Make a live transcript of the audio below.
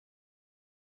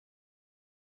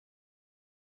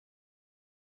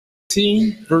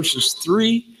19, verses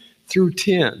 3 through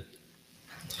 10.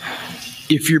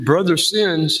 If your brother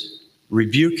sins,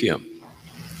 rebuke him.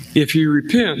 If he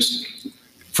repents,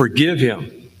 forgive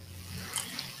him.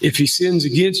 If he sins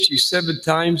against you 7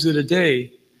 times in a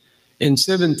day, and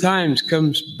 7 times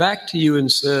comes back to you and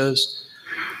says,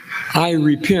 I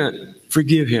repent,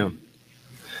 forgive him.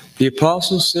 The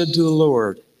apostle said to the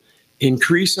Lord,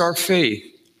 increase our faith.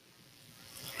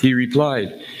 He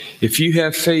replied, if you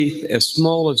have faith as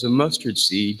small as a mustard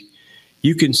seed,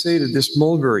 you can say to this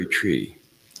mulberry tree,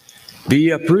 be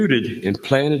uprooted and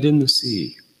planted in the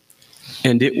sea,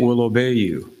 and it will obey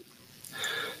you.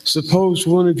 Suppose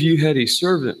one of you had a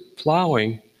servant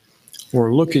plowing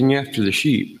or looking after the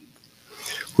sheep.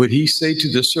 Would he say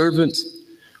to the servant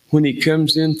when he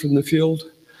comes in from the field,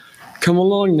 come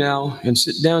along now and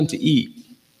sit down to eat?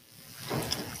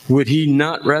 Would he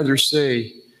not rather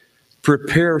say,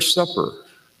 prepare supper,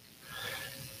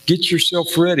 get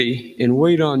yourself ready, and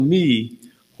wait on me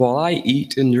while I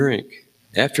eat and drink?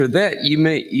 After that you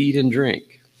may eat and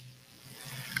drink.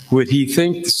 Would he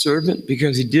thank the servant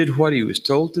because he did what he was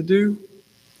told to do?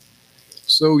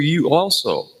 So you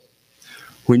also,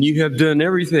 when you have done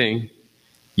everything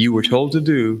you were told to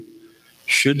do,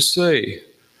 should say,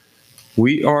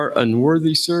 we are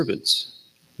unworthy servants.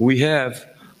 We have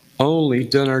only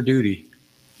done our duty.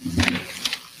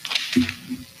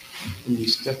 And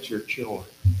these steps are chilling.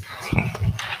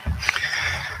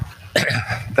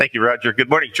 Thank you, Roger. Good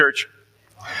morning, church.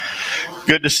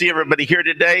 Good to see everybody here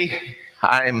today.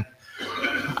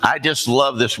 I just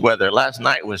love this weather. Last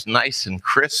night was nice and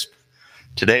crisp.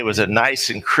 Today was a nice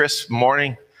and crisp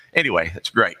morning. Anyway, that's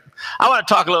great. I want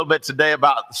to talk a little bit today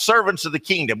about servants of the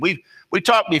kingdom. We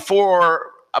talked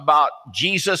before about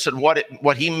Jesus and what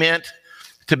he meant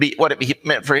to be, what it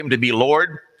meant for him to be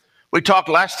Lord. We talked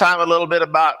last time a little bit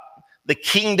about the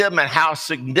kingdom and how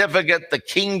significant the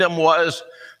kingdom was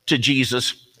to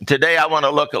Jesus. Today I want to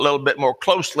look a little bit more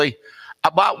closely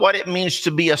about what it means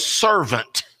to be a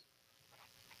servant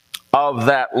of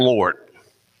that Lord.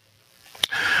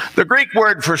 The Greek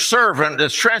word for servant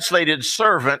is translated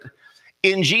servant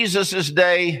in Jesus'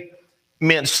 day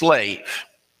meant slave.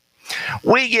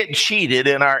 We get cheated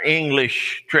in our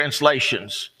English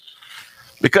translations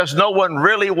because no one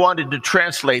really wanted to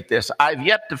translate this. I've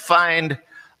yet to find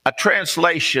a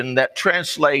translation that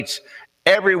translates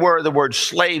everywhere the word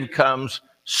slave comes,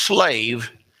 slave.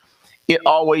 It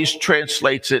always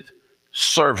translates it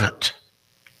servant.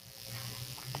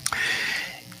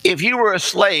 If you were a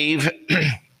slave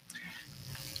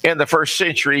in the first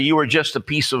century, you were just a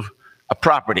piece of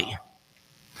property.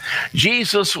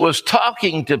 Jesus was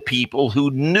talking to people who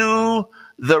knew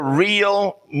the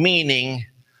real meaning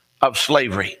of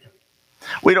slavery.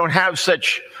 We don't have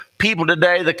such people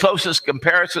today. The closest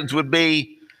comparisons would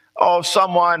be,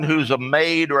 someone who's a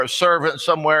maid or a servant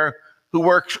somewhere who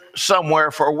works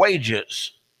somewhere for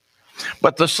wages.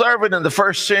 But the servant in the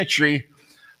first century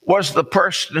was the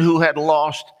person who had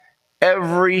lost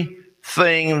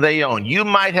everything they owned. You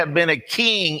might have been a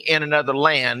king in another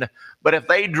land, but if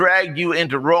they dragged you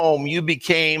into Rome, you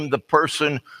became the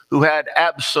person who had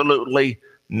absolutely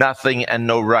nothing and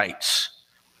no rights.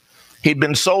 He'd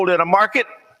been sold in a market,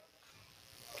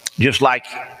 just like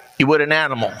you would an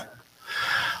animal.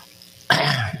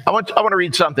 I want to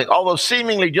read something. Although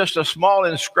seemingly just a small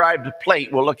inscribed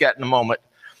plate we'll look at in a moment,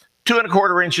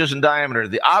 2¼ inches in diameter,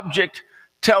 the object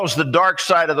tells the dark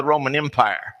side of the Roman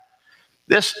Empire.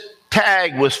 This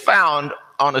tag was found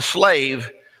on a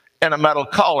slave in a metal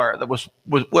collar that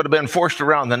would have been forced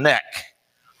around the neck.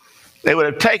 They would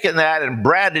have taken that and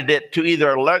branded it to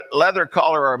either a leather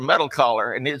collar or a metal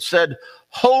collar, and it said,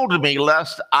 hold me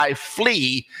lest I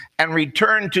flee and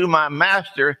return to my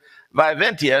master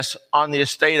Viventius on the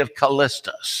estate of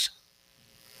Callistus.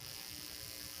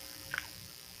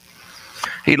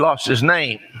 He lost his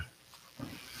name.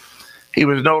 He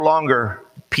was no longer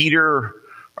Peter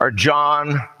or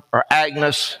John or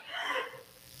Agnes,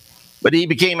 but he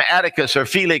became Atticus or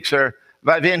Felix or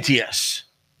Viventius.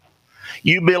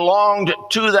 You belonged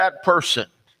to that person.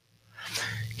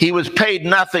 He was paid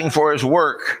nothing for his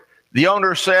work. The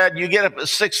owner said, you get up at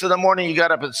 6 in the morning, you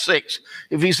got up at 6.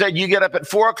 If he said, you get up at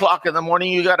 4 o'clock in the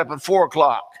morning, you got up at 4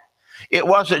 o'clock. It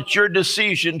wasn't your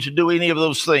decision to do any of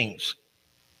those things.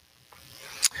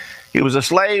 He was a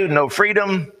slave, no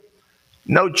freedom,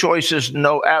 no choices,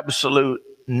 no absolute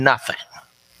nothing.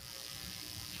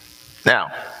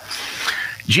 Now,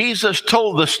 Jesus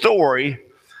told the story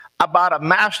about a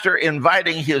master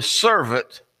inviting his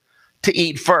servant to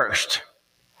eat first.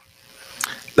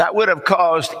 That would have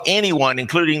caused anyone,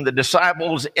 including the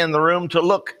disciples in the room, to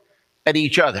look at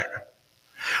each other.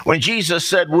 When Jesus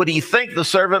said, would he thank the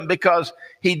servant because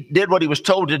he did what he was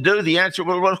told to do? The answer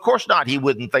was, well, of course not. He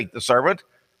wouldn't thank the servant.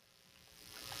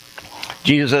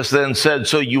 Jesus then said,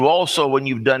 so you also, when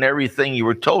you've done everything you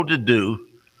were told to do,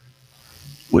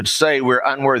 would say we're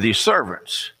unworthy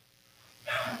servants.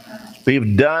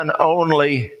 We've done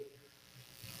only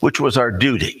which was our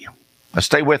duty. Now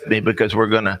stay with me because we're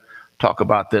going to talk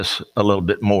about this a little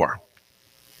bit more.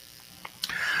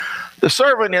 The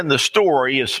servant in the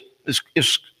story is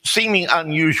seeming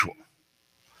unusual.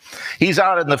 He's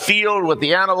out in the field with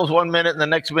the animals one minute, and the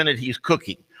next minute he's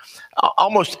cooking.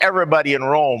 Almost everybody in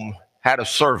Rome had a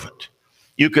servant.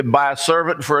 You could buy a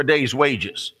servant for a day's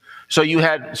wages. So you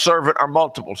had servant or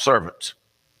multiple servants.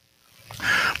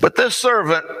 But this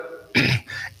servant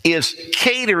is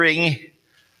catering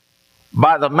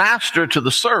by the master to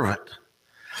the servant.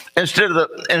 Instead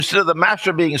of the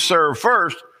master being served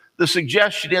first, the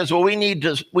suggestion is, well, we need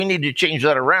to change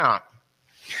that around.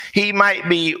 He might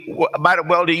have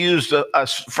well to use a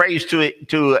phrase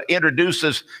to introduce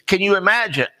this. Can you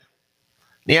imagine?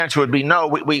 The answer would be no,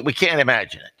 we can't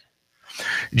imagine it.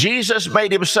 Jesus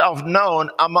made himself known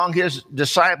among his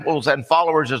disciples and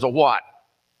followers as a what?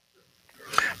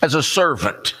 As a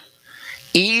servant,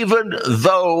 even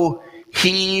though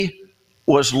he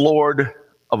was Lord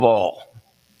of all.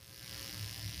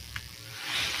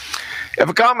 If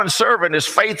a common servant is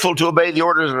faithful to obey the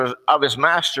orders of his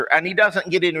master and he doesn't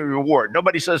get any reward,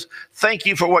 nobody says, thank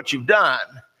you for what you've done,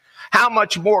 how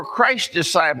much more Christ's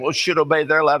disciples should obey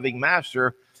their loving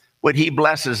master when he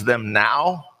blesses them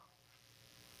now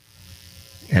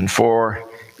and for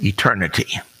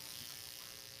eternity.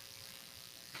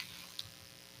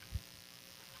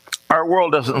 Our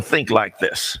world doesn't think like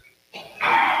this,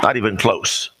 not even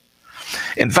close.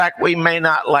 In fact, we may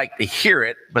not like to hear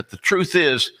it, but the truth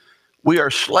is we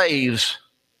are slaves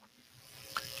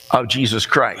of Jesus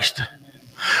Christ.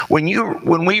 When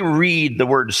we read the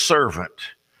word servant,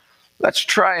 let's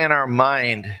try in our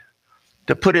mind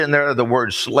to put in there the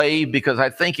word slave, because I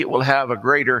think it will have a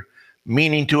greater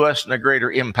meaning to us and a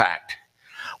greater impact.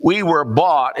 We were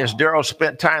bought, as Darrell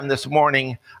spent time this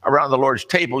morning around the Lord's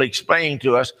table explaining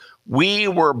to us, we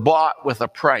were bought with a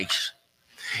price.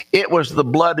 It was the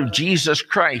blood of Jesus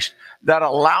Christ that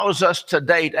allows us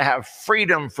today to have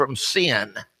freedom from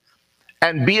sin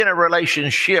and be in a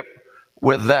relationship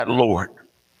with that Lord.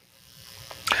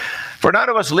 For none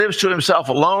of us lives to himself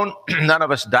alone. None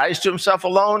of us dies to himself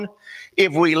alone.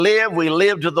 If we live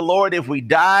to the Lord. If we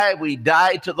die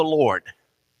to the Lord.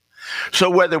 So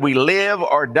whether we live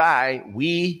or die,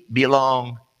 we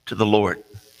belong to the Lord.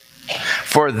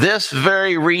 For this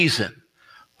very reason,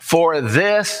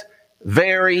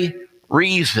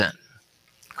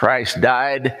 Christ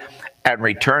died and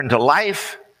returned to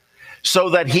life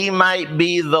so that he might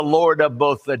be the Lord of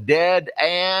both the dead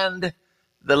and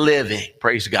the living.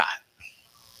 Praise God.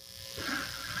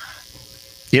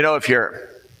 You know, if you're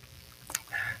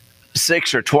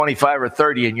 6 or 25 or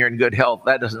 30 and you're in good health,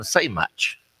 that doesn't say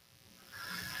much.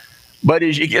 But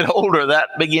as you get older, that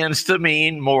begins to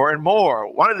mean more and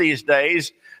more. One of these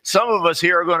days, some of us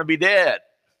here are going to be dead.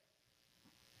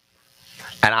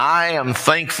 And I am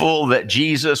thankful that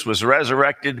Jesus was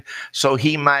resurrected so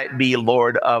he might be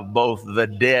Lord of both the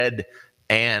dead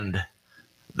and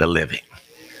the living.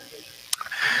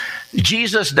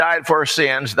 Jesus died for our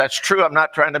sins. That's true. I'm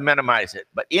not trying to minimize it.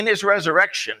 But in his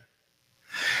resurrection,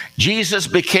 Jesus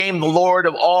became the Lord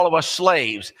of all of us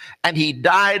slaves. And he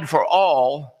died for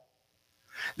all,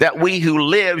 that we who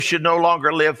live should no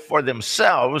longer live for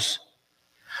themselves,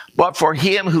 but for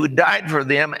him who died for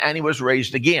them and he was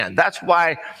raised again. That's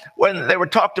why when they were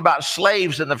talked about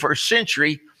slaves in the first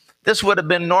century, this would have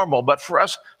been normal. But for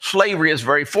us, slavery is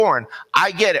very foreign.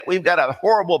 I get it. We've got a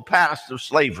horrible past of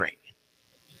slavery.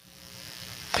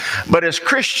 But as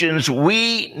Christians,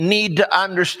 we need to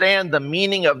understand the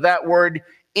meaning of that word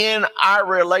in our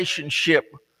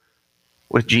relationship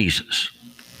with Jesus.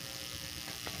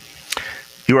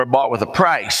 You are bought with a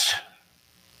price.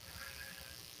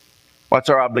 What's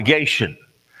our obligation?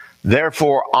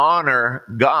 Therefore, honor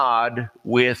God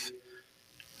with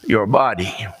your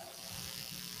body.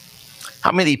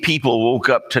 How many people woke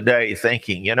up today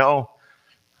thinking, you know,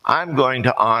 I'm going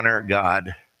to honor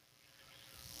God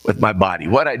with my body.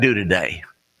 What I do today,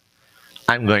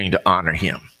 I'm going to honor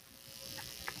him.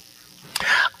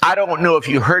 I don't know if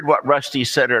you heard what Rusty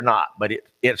said or not, but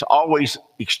it's always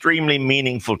extremely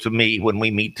meaningful to me when we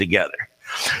meet together.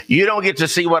 You don't get to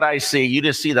see what I see. You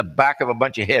just see the back of a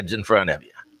bunch of heads in front of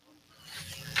you.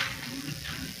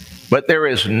 But there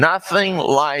is nothing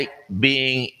like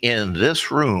being in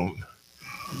this room,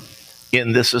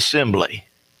 in this assembly,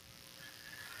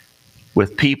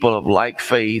 with people of like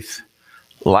faith,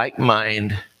 like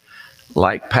mind,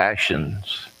 like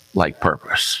passions, like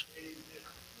purpose.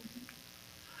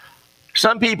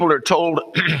 Some people are told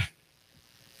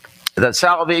that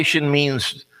salvation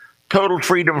means total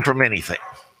freedom from anything.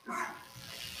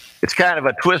 It's kind of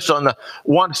a twist on the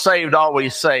once saved,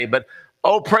 always saved. But,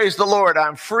 oh, praise the Lord,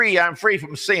 I'm free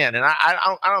from sin. And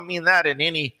I don't mean that in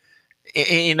any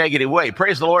negative way.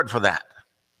 Praise the Lord for that.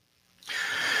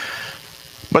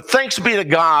 But thanks be to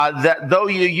God that though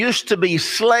you used to be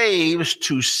slaves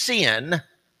to sin,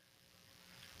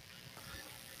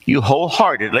 you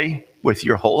wholeheartedly, with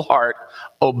your whole heart,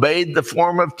 obeyed the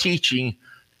form of teaching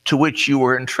to which you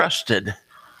were entrusted.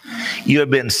 You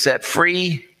have been set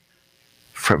free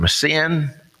from sin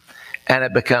and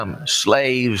have become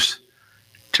slaves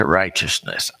to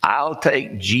righteousness. I'll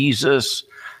take Jesus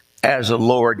as a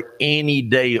Lord any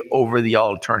day over the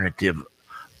alternative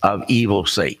of evil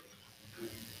Satan.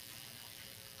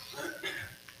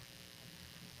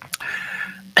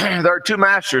 There are two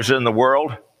masters in the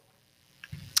world.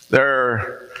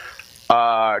 There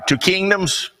are two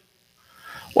kingdoms.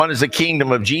 One is the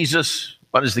kingdom of Jesus.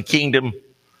 One is the kingdom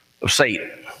of Satan.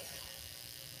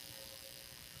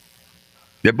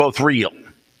 They're both real.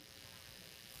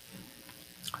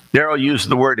 Daryl used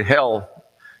the word hell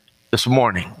this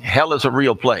morning. Hell is a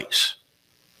real place.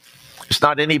 It's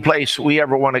not any place we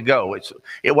ever want to go.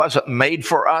 It wasn't made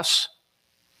for us.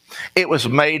 It was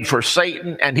made for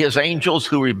Satan and his angels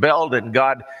who rebelled, and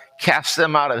God cast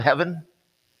them out of heaven.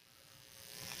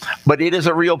 But it is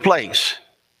a real place.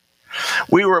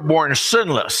 We were born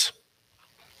sinless.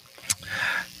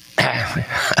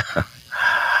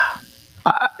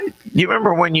 You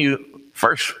remember when you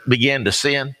first began to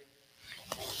sin?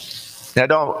 Now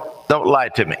don't lie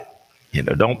to me.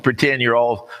 Don't pretend we're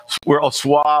all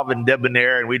suave and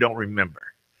debonair and we don't remember.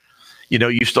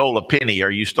 You stole a penny, or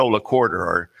you stole a quarter,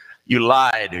 or you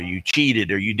lied, or you cheated,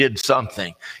 or you did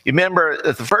something. You remember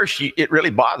at the first it really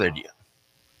bothered you.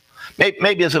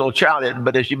 Maybe as a little child,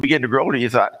 but as you begin to grow older, you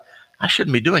thought, I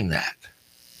shouldn't be doing that.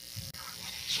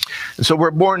 And so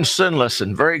we're born sinless,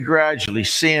 and very gradually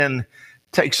sin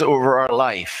takes over our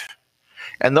life.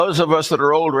 And those of us that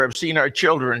are older have seen our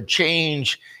children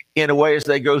change in a way as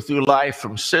they go through life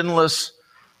from sinless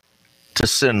to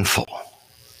sinful.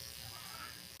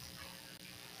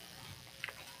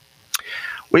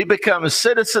 We become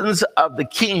citizens of the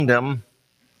kingdom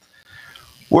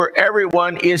where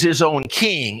everyone is his own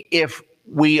king if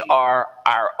we are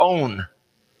our own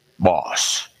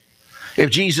boss, if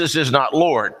Jesus is not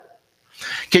Lord.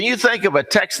 Can you think of a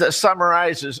text that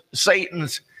summarizes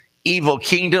Satan's evil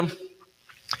kingdom?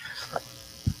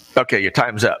 Okay, your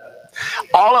time's up.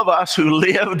 All of us who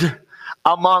lived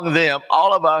among them,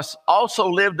 all of us also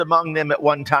lived among them at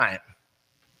one time,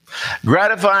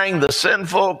 gratifying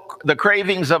the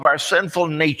cravings of our sinful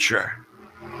nature,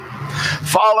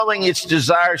 following its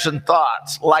desires and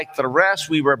thoughts. Like the rest,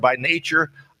 we were by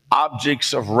nature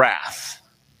objects of wrath,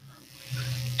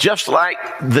 just like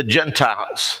the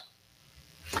Gentiles.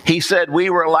 He said we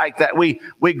were like that. We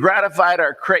gratified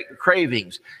our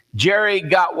cravings. Jerry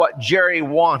got what Jerry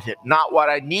wanted, not what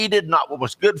I needed, not what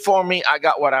was good for me. I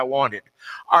got what I wanted.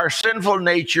 Our sinful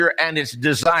nature and its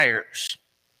desires.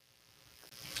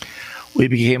 We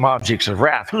became objects of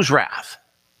wrath. Whose wrath?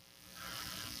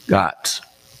 God's.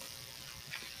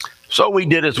 So we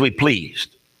did as we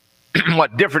pleased.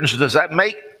 What difference does that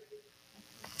make?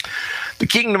 The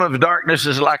kingdom of darkness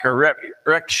is like a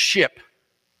wrecked ship,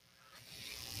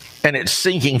 and it's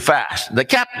sinking fast. The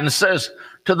captain says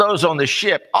to those on the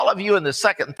ship, all of you in the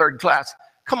second and third class,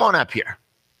 come on up here.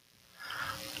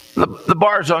 The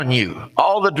bar's on you.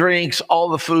 All the drinks, all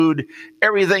the food,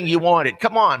 everything you wanted.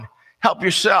 Come on, help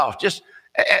yourself. Just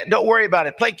don't worry about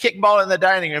it. Play kickball in the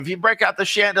dining room. If you break out the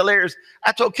chandeliers,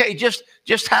 that's okay. Just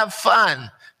have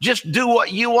fun. Just do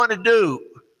what you want to do.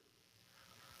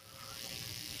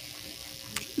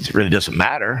 It really doesn't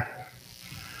matter.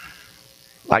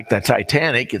 Like the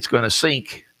Titanic, it's going to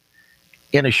sink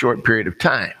in a short period of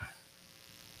time.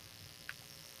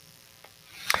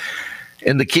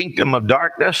 In the kingdom of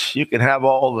darkness, you can have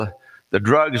all the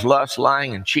drugs, lust,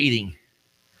 lying, and cheating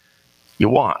you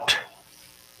want.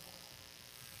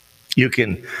 You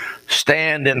can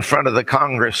stand in front of the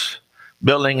Congress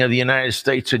building of the United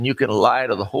States and you can lie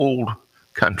to the whole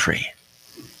country.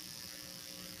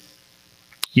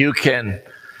 You can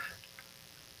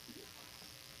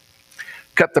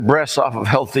cut the breasts off of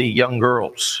healthy young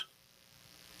girls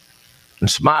and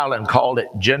smile and call it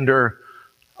gender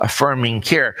affirming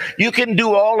care. You can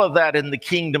do all of that in the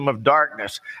kingdom of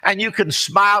darkness, and you can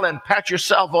smile and pat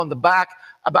yourself on the back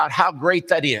about how great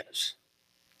that is.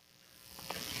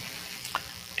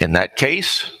 In that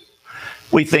case,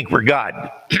 we think we're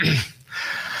God.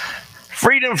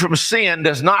 Freedom from sin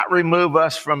does not remove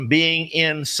us from being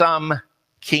in some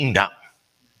kingdom.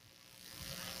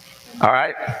 All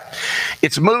right?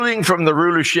 It's moving from the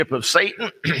rulership of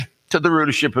Satan to the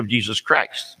rulership of Jesus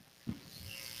Christ.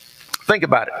 Think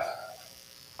about it.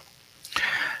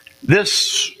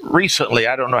 This recently,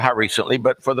 I don't know how recently,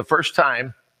 but for the first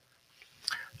time,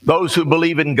 those who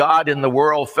believe in God in the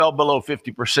world fell below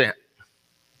 50%.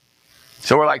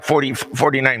 So we're like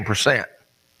 49%.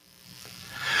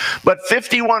 But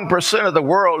 51% of the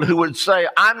world who would say,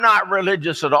 I'm not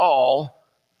religious at all,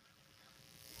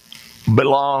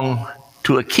 belong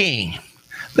to a king.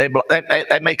 They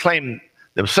may claim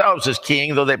themselves as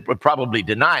king, though they would probably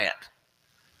deny it.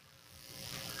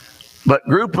 But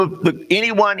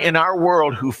anyone in our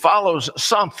world who follows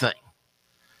something,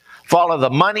 follow the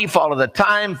money, follow the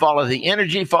time, follow the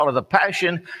energy, follow the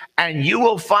passion, and you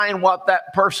will find what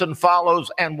that person follows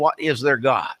and what is their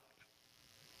God.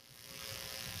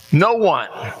 No one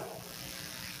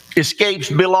escapes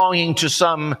belonging to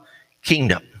some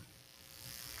kingdom.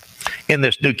 In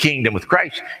this new kingdom with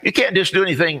Christ, you can't just do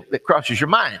anything that crosses your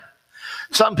mind.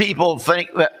 Some people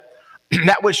think that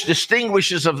which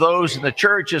distinguishes of those in the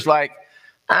church is like,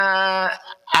 I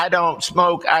don't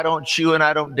smoke, I don't chew, and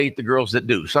I don't date the girls that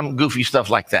do. Some goofy stuff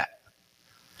like that.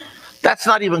 That's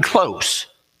not even close.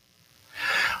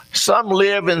 Some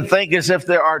live and think as if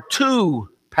there are two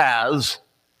paths,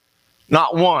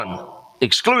 not one,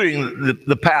 excluding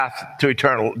the path to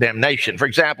eternal damnation. For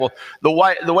example, the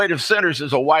way of sinners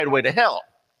is a wide way to hell.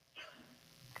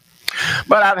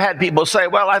 But I've had people say,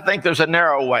 well, I think there's a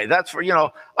narrow way. That's for,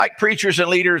 like preachers and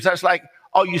leaders, that's like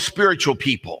all you spiritual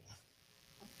people.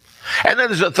 And then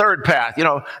there's a third path,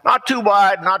 not too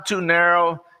wide, not too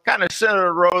narrow, kind of center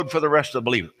of the road for the rest of the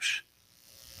believers.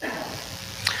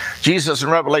 Jesus in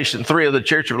Revelation 3 of the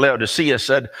church of Laodicea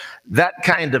said, that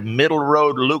kind of middle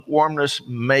road lukewarmness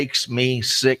makes me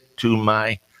sick to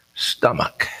my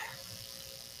stomach.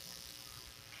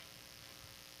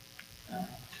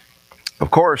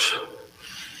 Of course,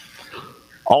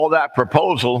 all that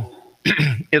proposal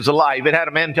is a lie. I've had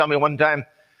a man tell me one time,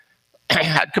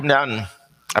 I'd come down and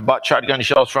I bought shotgun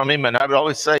shells from him, and I would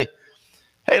always say,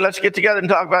 hey, let's get together and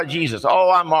talk about Jesus.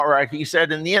 Oh, I'm all right. He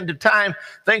said, in the end of time,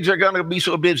 things are going to be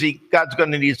so busy, God's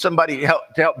going to need somebody to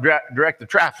help direct the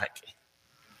traffic.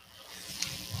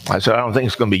 I said, I don't think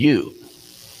it's going to be you.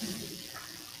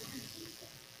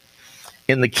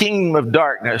 In the kingdom of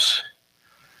darkness,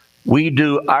 we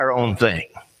do our own thing.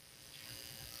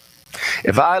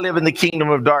 If I live in the kingdom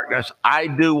of darkness, I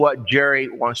do what Jerry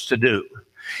wants to do.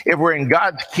 If we're in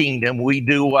God's kingdom, we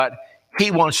do what He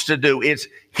wants to do. It's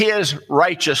His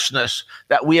righteousness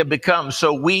that we have become,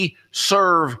 so we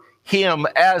serve Him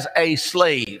as a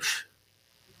slave.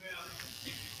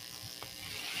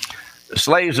 The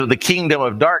slaves of the kingdom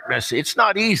of darkness, it's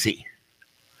not easy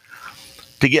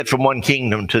to get from one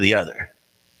kingdom to the other.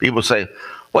 People say,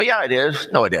 well, yeah, it is.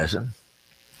 No, it isn't.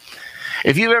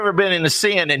 If you've ever been in a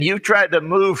sin and you've tried to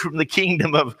move from the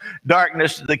kingdom of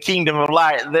darkness to the kingdom of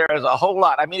light, there is a whole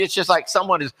lot. I mean, it's just like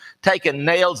someone has taken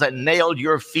nails and nailed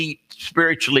your feet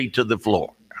spiritually to the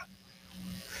floor.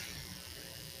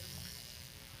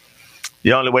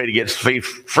 The only way to get free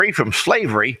from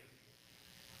slavery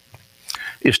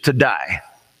is to die.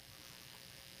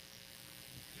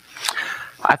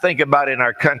 I think about in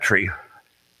our country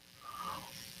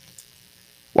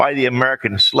why the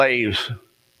American slaves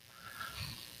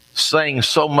sang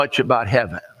so much about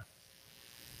heaven.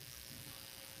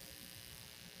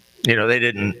 None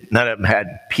of them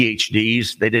had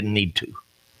PhDs. They didn't need to.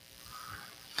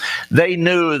 They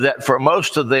knew that for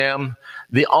most of them,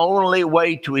 the only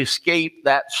way to escape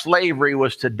that slavery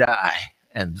was to die.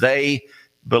 And they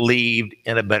believed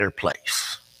in a better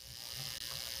place.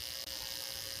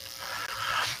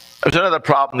 There's another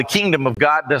problem. The kingdom of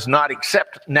God does not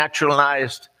accept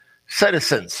naturalized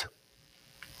citizens.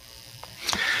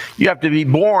 You have to be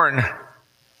born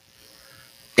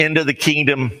into the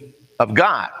kingdom of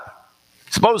God.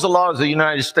 Suppose the laws of the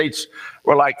United States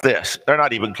were like this. They're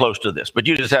not even close to this, but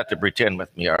you just have to pretend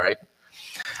with me, all right?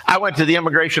 I went to the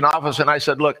immigration office and I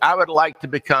said, look, I would like to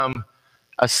become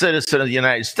a citizen of the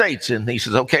United States. And he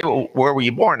says, okay, well, where were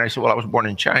you born? I said, well, I was born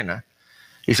in China.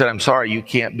 He said, I'm sorry, you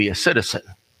can't be a citizen.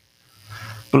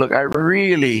 But look, I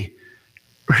really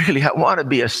I want to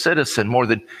be a citizen more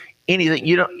than anything.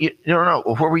 You don't know.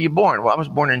 Well, where were you born? Well, I was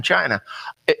born in China.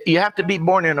 You have to be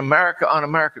born in America on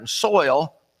American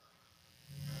soil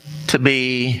to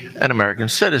be an American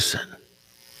citizen.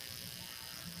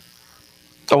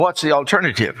 So what's the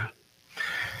alternative?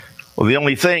 Well, the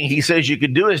only thing he says you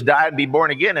could do is die and be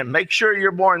born again, and make sure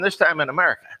you're born this time in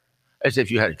America, as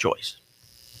if you had a choice.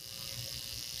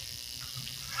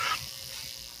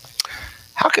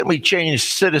 How can we change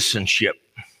citizenship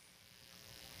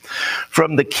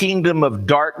from the kingdom of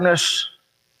darkness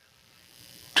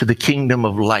to the kingdom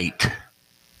of light?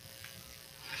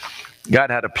 God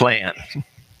had a plan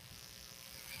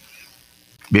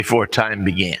before time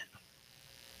began.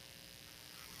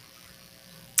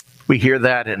 We hear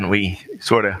that and we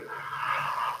sort of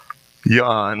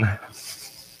yawn.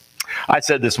 I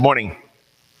said this morning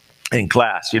in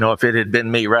class, if it had been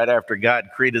me right after God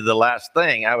created the last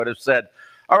thing, I would have said,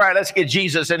 all right, let's get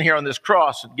Jesus in here on this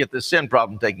cross and get this sin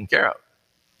problem taken care of.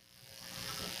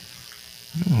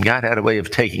 God had a way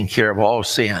of taking care of all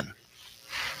sin.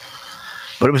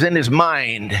 But it was in his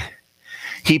mind.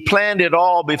 He planned it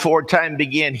all before time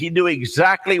began. He knew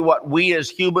exactly what we as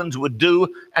humans would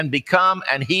do and become,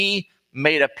 and he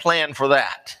made a plan for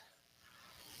that.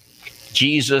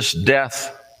 Jesus'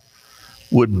 death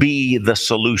would be the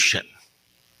solution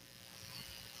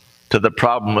to the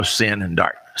problem of sin and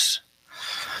darkness.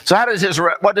 So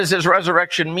what does his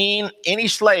resurrection mean? Any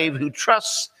slave who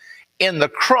trusts in the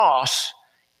cross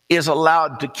is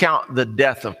allowed to count the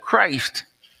death of Christ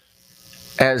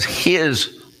as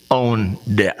his own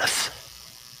death.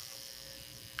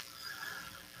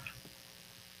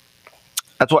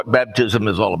 That's what baptism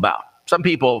is all about. Some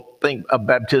people think of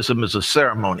baptism as a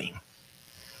ceremony.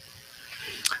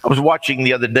 I was watching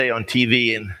the other day on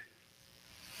TV, and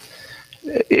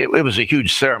it was a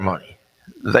huge ceremony.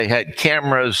 They had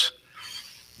cameras,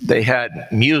 they had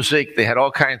music, they had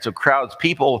all kinds of crowds.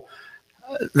 People,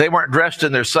 they weren't dressed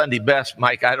in their Sunday best,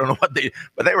 Mike. I don't know but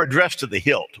they were dressed to the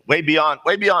hilt, way beyond,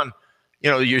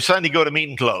 your Sunday go to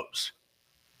meeting clothes.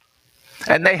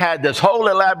 And they had this whole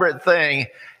elaborate thing,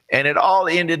 and it all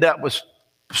ended up with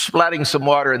splatting some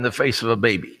water in the face of a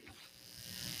baby.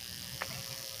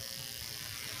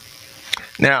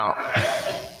 Now,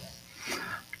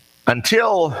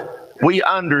 until we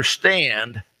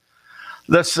understand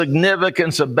the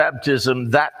significance of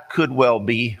baptism, that could well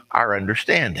be our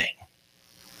understanding.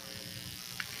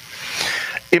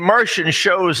 Immersion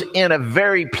shows in a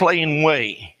very plain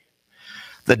way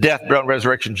the death, burial, and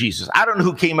resurrection of Jesus. I don't know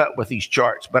who came up with these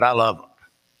charts, but I love them.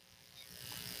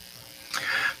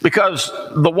 Because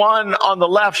the one on the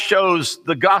left shows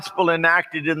the gospel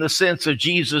enacted in the sense of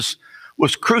Jesus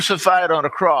was crucified on a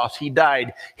cross. He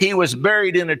died. He was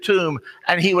buried in a tomb,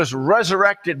 and he was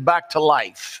resurrected back to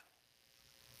life.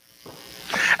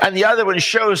 And the other one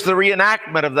shows the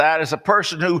reenactment of that as a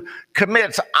person who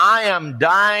commits, I am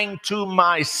dying to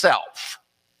myself.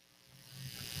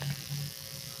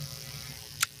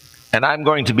 And I'm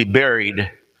going to be buried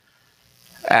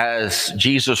as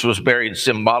Jesus was buried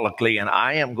symbolically, and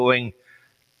I am going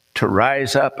to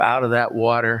rise up out of that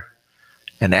water,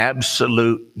 an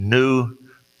absolute new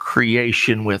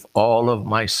creation with all of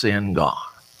my sin gone.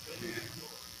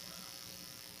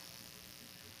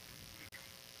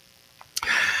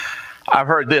 I've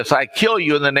heard this: I kill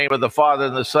you in the name of the Father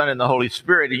and the Son and the Holy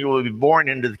Spirit, and you will be born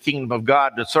into the kingdom of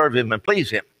God to serve him and please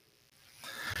him.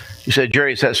 You said,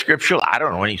 Jerry, is that scriptural? I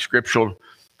don't know any scriptural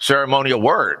ceremonial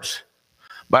words,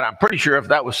 but I'm pretty sure if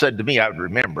that was said to me, I would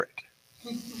remember it.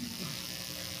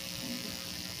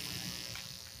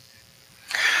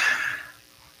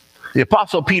 The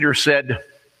Apostle Peter said,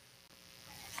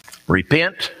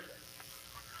 repent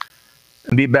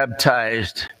and be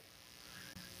baptized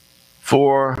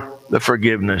for the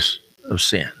forgiveness of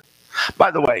sin. By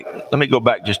the way, let me go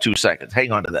back just 2 seconds.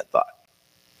 Hang on to that thought.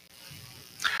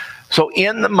 So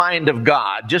in the mind of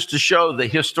God, just to show the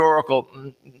historical,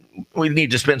 we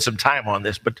need to spend some time on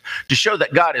this, but to show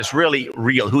that God is really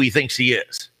real, who he thinks he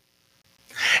is.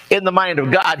 In the mind of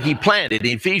God, he planned it.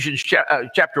 In Ephesians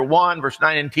chapter 1, verse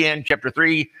 9 and 10, chapter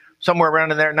 3, somewhere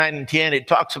around in there, 9 and 10, it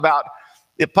talks about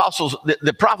the apostles,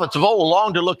 the prophets of old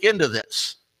longed to look into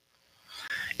this.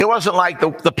 It wasn't like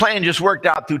the plan just worked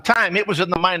out through time. It was in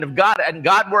the mind of God, and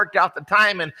God worked out the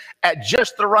time, and at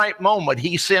just the right moment,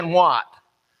 he sent what?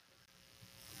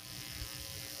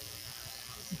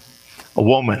 A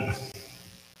woman,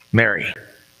 Mary.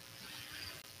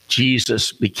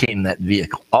 Jesus became that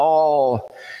vehicle,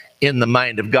 all in the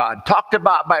mind of God, talked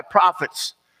about by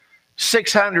prophets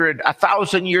 600,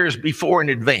 1,000 years before in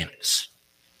advance.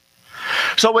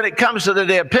 So when it comes to the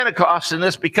day of Pentecost, and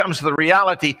this becomes the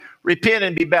reality, repent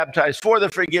and be baptized for the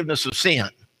forgiveness of sin.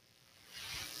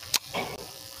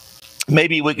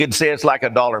 Maybe we could say it's like a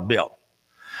dollar bill.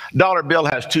 Dollar bill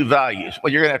has two values.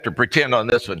 Well, you're going to have to pretend on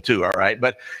this one too, all right?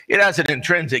 But it has an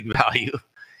intrinsic value.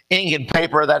 Ink and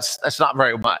paper, that's not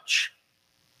very much.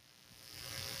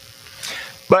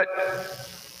 But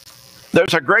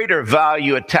there's a greater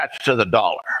value attached to the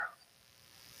dollar.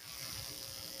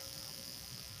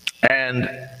 And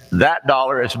that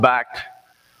dollar is backed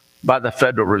by the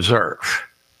Federal Reserve.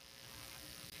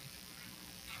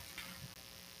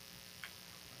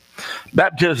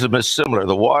 Baptism is similar.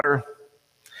 The water,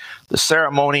 the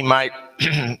ceremony might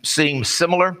seem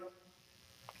similar,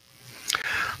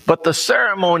 but the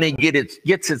ceremony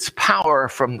gets its power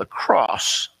from the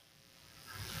cross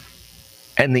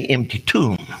and the empty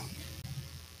tomb.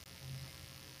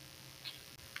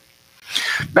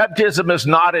 Baptism is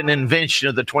not an invention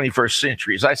of the 21st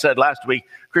century. As I said last week,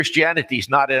 Christianity is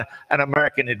not an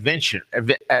American invention.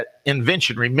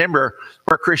 Remember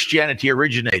where Christianity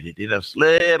originated, in a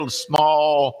little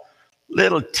small,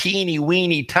 little teeny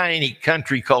weeny tiny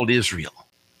country called Israel.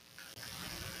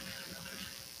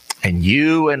 And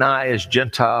you and I as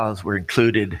Gentiles were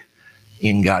included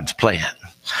in God's plan.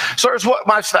 Sirs, what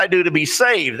must I do to be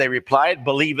saved? They replied,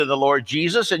 believe in the Lord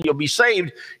Jesus and you'll be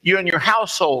saved, you and your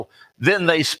household. Then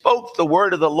they spoke the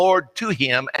word of the Lord to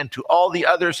him and to all the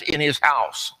others in his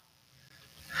house.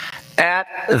 At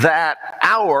that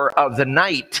hour of the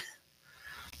night,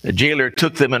 the jailer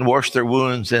took them and washed their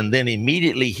wounds, and then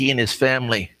immediately he and his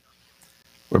family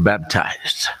were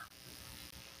baptized.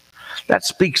 That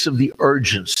speaks of the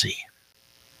urgency.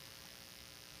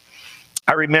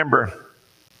 I remember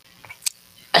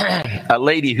a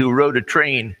lady who rode a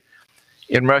train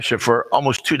in Russia for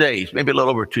almost 2 days, maybe a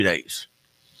little over 2 days.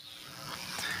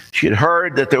 She had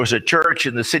heard that there was a church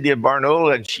in the city of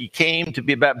Barnaul, and she came to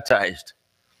be baptized.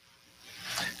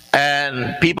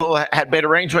 And people had made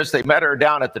arrangements. They met her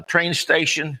down at the train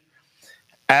station,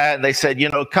 and they said,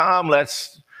 come,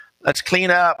 let's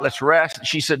clean up, let's rest.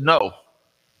 She said, no.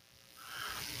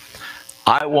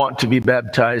 I want to be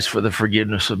baptized for the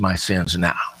forgiveness of my sins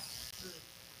now.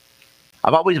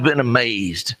 I've always been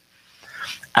amazed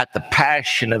at the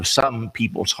passion of some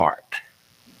people's heart.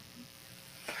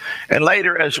 And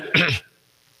later, as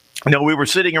we were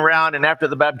sitting around, and after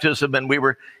the baptism, and we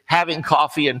were having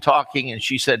coffee and talking, and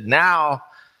she said, now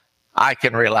I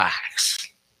can relax.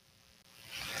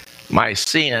 My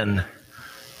sin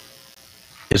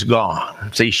is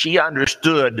gone. See, she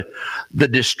understood the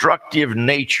destructive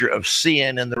nature of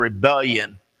sin and the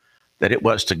rebellion that it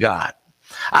was to God.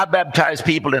 I baptized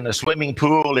people in a swimming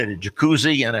pool, in a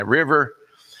jacuzzi, in a river,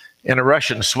 in a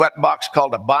Russian sweat box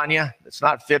called a banya. It's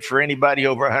not fit for anybody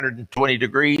over 120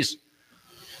 degrees.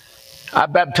 I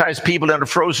baptized people in a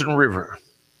frozen river.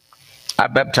 I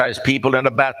baptized people in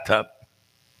a bathtub.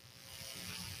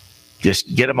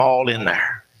 Just get them all in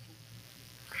there.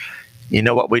 You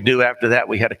know what we do after that?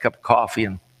 We had a cup of coffee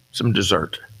and some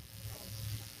dessert.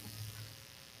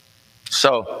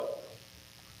 So,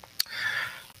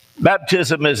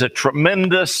 baptism is a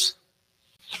tremendous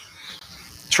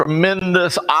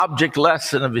object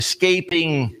lesson of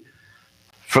escaping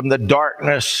from the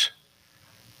darkness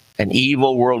and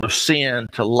evil world of sin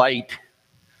to light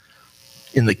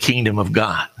in the kingdom of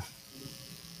God.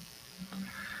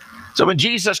 So when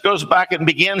Jesus goes back and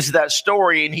begins that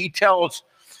story, and he tells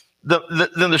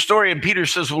the story, and Peter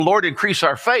says, well, Lord, increase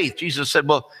our faith. Jesus said,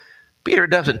 well, Peter,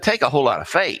 doesn't take a whole lot of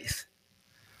faith.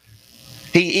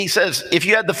 He says, if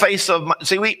you had the faith of,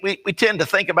 see, we tend to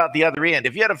think about the other end.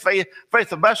 If you had a faith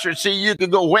of mustard seed, you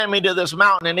could go whammy to this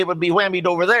mountain and it would be whammied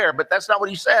over there. But that's not what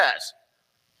he says.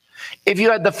 If you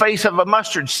had the faith of a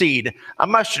mustard seed,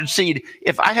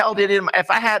 if I held it in, if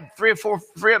I had three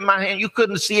in my hand, you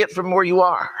couldn't see it from where you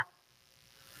are.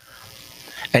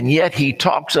 And yet he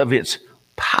talks of its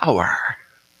power.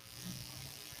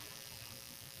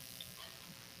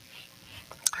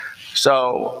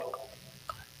 So,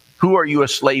 who are you a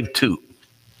slave to?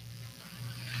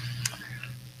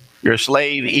 You're a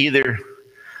slave either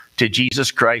to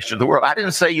Jesus Christ or the world. I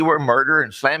didn't say you were murdering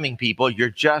and slamming people. You're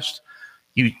just,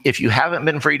 if you haven't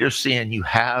been freed of sin, you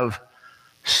have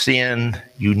sin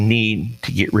you need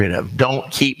to get rid of. Don't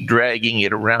keep dragging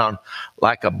it around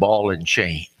like a ball and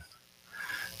chain.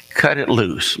 Cut it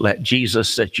loose. Let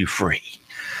Jesus set you free.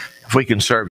 If we can serve